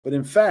But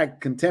in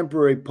fact,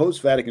 contemporary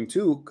post-Vatican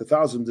II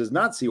Catholicism does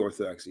not see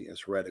Orthodoxy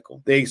as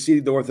heretical. They see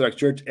the Orthodox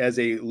Church as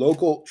a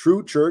local,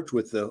 true church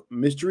with the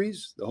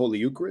mysteries, the Holy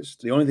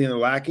Eucharist. The only thing they're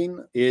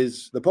lacking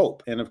is the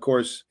Pope. And of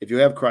course, if you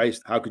have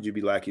Christ, how could you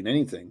be lacking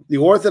anything? The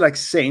Orthodox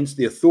saints,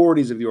 the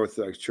authorities of the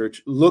Orthodox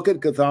Church, look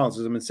at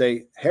Catholicism and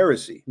say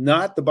heresy,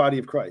 not the body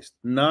of Christ,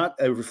 not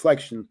a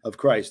reflection of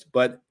Christ,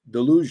 but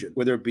delusion,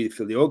 whether it be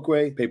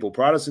filioque, papal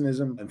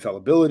Protestantism,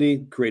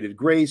 infallibility, created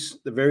grace,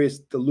 the various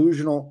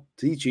delusional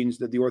teachings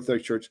that the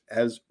Orthodox Church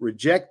has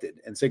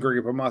rejected, and St.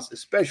 Gregory Palamas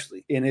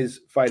especially in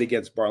his fight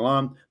against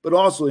Barlaam, but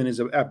also in his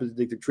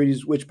apodictic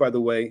treatise, which, by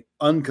the way,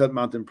 Uncut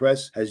Mountain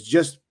Press has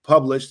just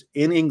published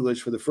in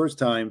English for the first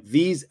time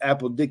these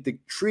apodictic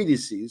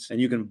treatises, and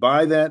you can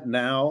buy that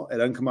now at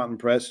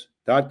uncutmountainpress.com.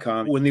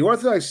 When the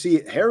Orthodox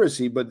see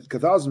heresy, but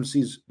Catholicism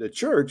sees the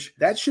church,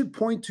 that should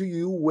point to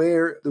you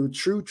where the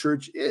true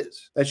church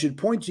is. That should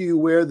point to you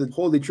where the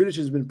Holy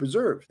Tradition has been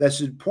preserved. That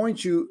should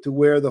point you to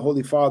where the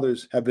Holy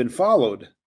Fathers have been followed